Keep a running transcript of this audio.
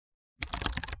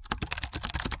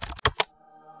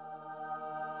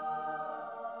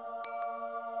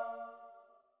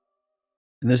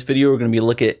In this video, we're going to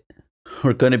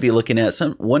be looking at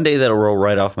one day that'll roll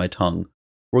right off my tongue.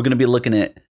 We're going to be looking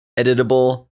at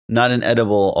editable, not an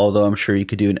edible, although I'm sure you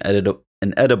could do an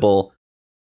edible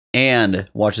and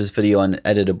watch this video on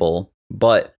editable.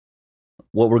 But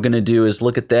what we're going to do is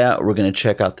look at that. We're going to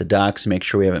check out the docs, make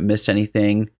sure we haven't missed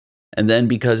anything. And then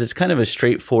because it's kind of a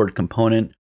straightforward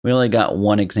component, we only got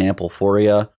one example for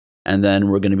you. And then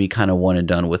we're going to be kind of one and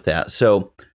done with that.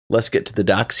 So let's get to the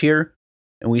docs here.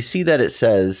 And we see that it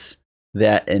says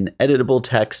that an editable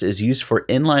text is used for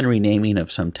inline renaming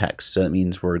of some text. So that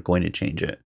means we're going to change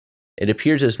it. It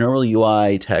appears as normal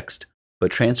UI text,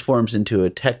 but transforms into a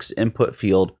text input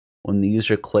field when the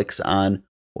user clicks on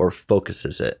or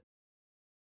focuses it.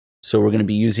 So we're going to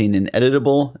be using an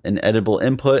editable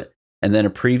input, and then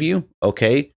a preview.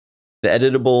 Okay. The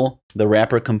editable, the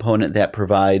wrapper component that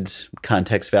provides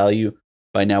context value.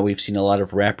 By now we've seen a lot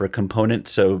of wrapper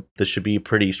components, so this should be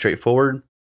pretty straightforward.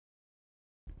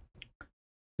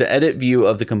 The edit view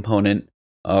of the component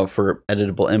for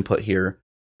editable input here,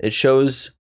 it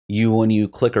shows you when you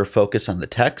click or focus on the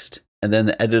text, and then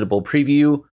the editable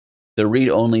preview, the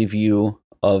read-only view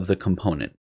of the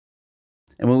component.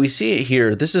 And when we see it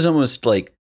here, this is almost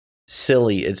like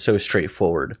silly. It's so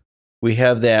straightforward. We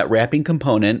have that wrapping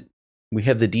component. We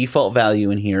have the default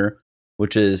value in here,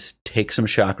 which is take some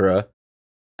chakra.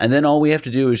 And then all we have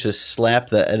to do is just slap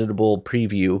the editable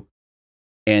preview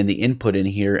and the input in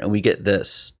here, and we get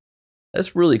this.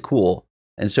 That's really cool.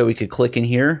 And so we could click in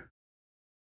here,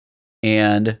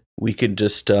 and we could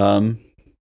just,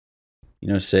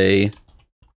 say,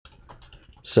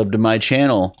 sub to my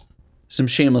channel. Some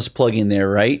shameless plugging there,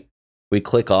 right? We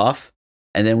click off,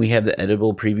 and then we have the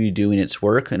editable preview doing its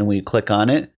work, and when we click on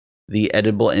it, the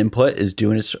editable input is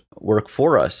doing its work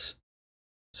for us.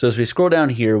 So as we scroll down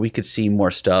here, we could see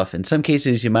more stuff. In some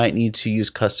cases, you might need to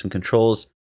use custom controls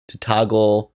to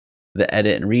toggle the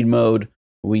edit and read mode.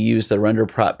 We use the render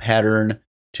prop pattern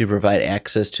to provide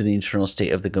access to the internal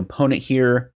state of the component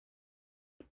here.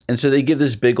 And so they give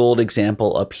this big old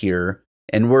example up here.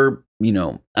 And we're,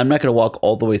 I'm not going to walk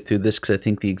all the way through this because I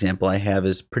think the example I have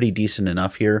is pretty decent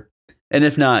enough here. And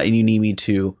if not, and you need me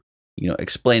to,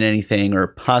 explain anything, or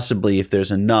possibly if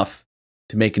there's enough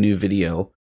to make a new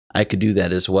video, I could do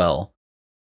that as well.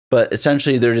 But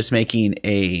essentially, they're just making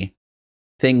a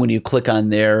thing when you click on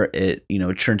there, it,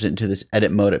 turns it into this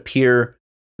edit mode up here.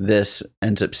 This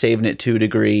ends up saving it to a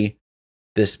degree.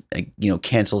 This,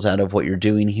 cancels out of what you're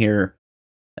doing here.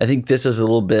 I think this is a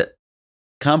little bit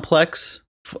complex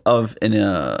of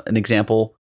an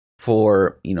example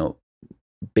for,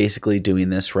 basically doing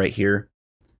this right here.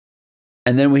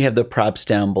 And then we have the props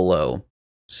down below.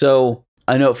 So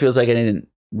I know it feels like I didn't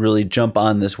really jump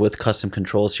on this with custom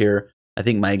controls here. I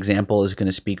think my example is going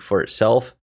to speak for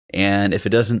itself. And if it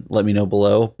doesn't, let me know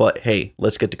below. But hey,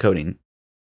 let's get to coding.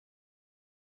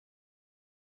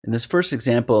 In this first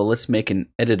example, let's make an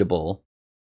editable.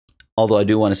 Although I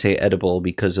do want to say edible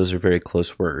because those are very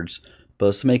close words. But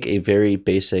let's make a very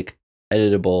basic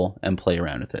editable and play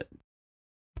around with it.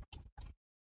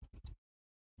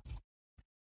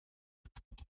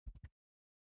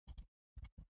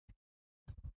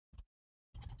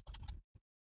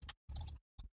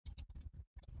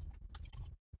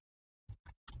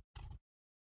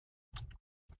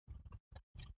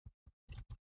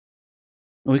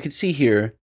 We can see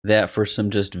here that for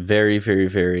some just very, very,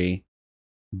 very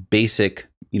basic,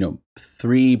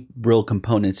 3 real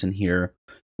components in here,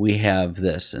 we have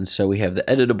this. And so we have the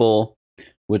editable,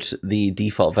 which the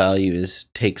default value is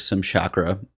take some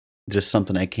chakra, just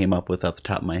something I came up with off the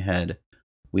top of my head.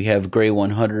 We have gray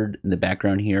 100 in the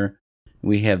background here.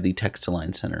 We have the text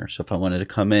align center. So if I wanted to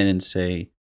come in and say,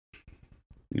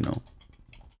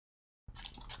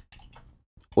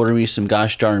 order me some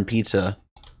gosh darn pizza,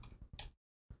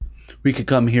 we could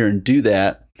come here and do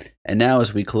that. And now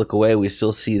as we click away, we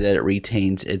still see that it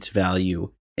retains its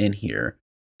value in here.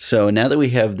 So now that we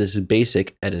have this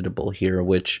basic editable here,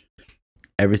 which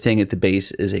everything at the base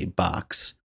is a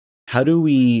box, how do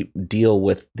we deal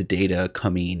with the data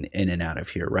coming in and out of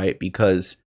here, right?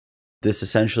 Because this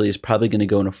essentially is probably going to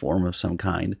go in a form of some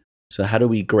kind. So how do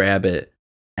we grab it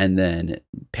and then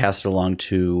pass it along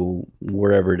to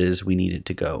wherever it is we need it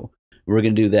to go? We're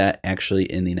going to do that actually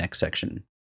in the next section.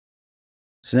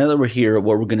 So now that we're here,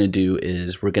 what we're going to do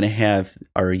is we're going to have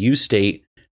our use state,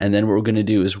 and then what we're going to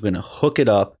do is we're going to hook it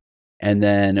up, and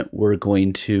then we're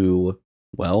going to,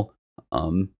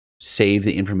 save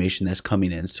the information that's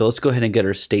coming in. So let's go ahead and get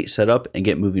our state set up and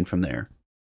get moving from there.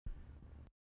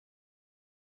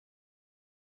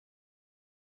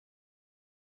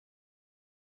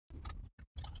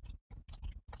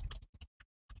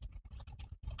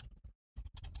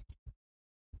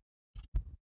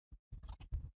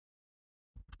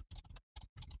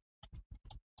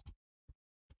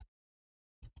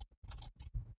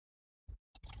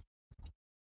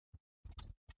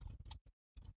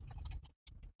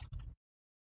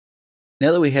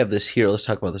 Now that we have this here, let's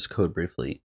talk about this code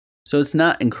briefly. So it's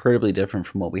not incredibly different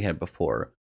from what we had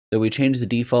before. So we changed the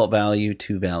default value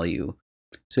to value.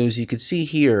 So as you can see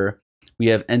here, we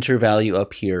have enter value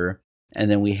up here, and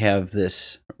then we have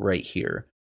this right here.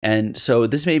 And so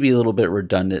this may be a little bit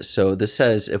redundant. So this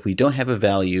says if we don't have a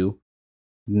value,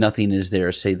 nothing is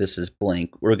there. Say this is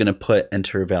blank. We're going to put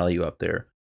enter value up there.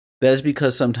 That is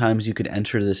because sometimes you could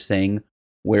enter this thing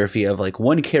where if you have like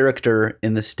one character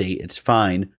in the state, it's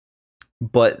fine.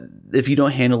 But if you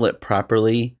don't handle it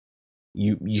properly,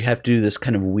 you have to do this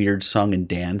kind of weird song and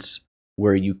dance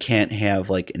where you can't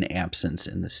have like an absence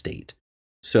in the state.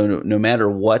 So no matter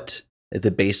what, at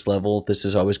the base level, this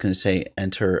is always going to say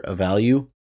enter a value.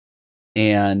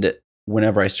 And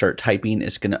whenever I start typing,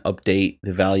 it's going to update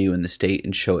the value in the state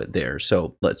and show it there.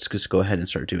 So let's just go ahead and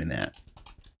start doing that.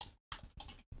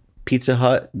 Pizza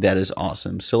Hut, that is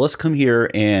awesome. So let's come here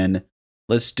and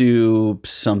let's do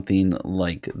something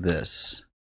like this.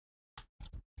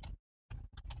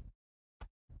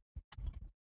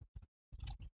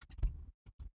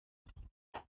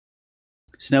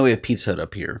 So now we have Pizza Hut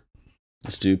up here.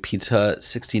 Let's do Pizza Hut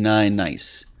 69,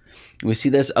 nice. And we see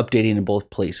that's updating in both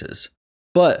places.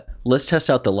 But let's test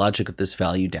out the logic of this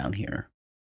value down here.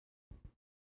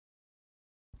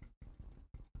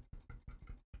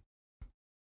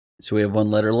 So we have one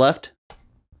letter left,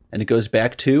 and it goes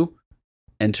back to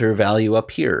enter value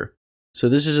up here. So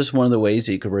this is just one of the ways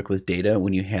that you could work with data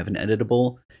when you have an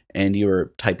editable and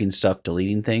you're typing stuff,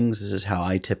 deleting things. This is how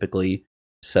I typically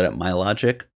set up my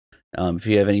logic. If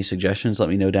you have any suggestions, let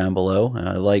me know down below.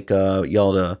 I like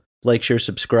y'all to like, share,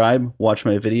 subscribe, watch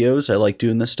my videos. I like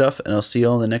doing this stuff, and I'll see you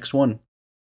all in the next one.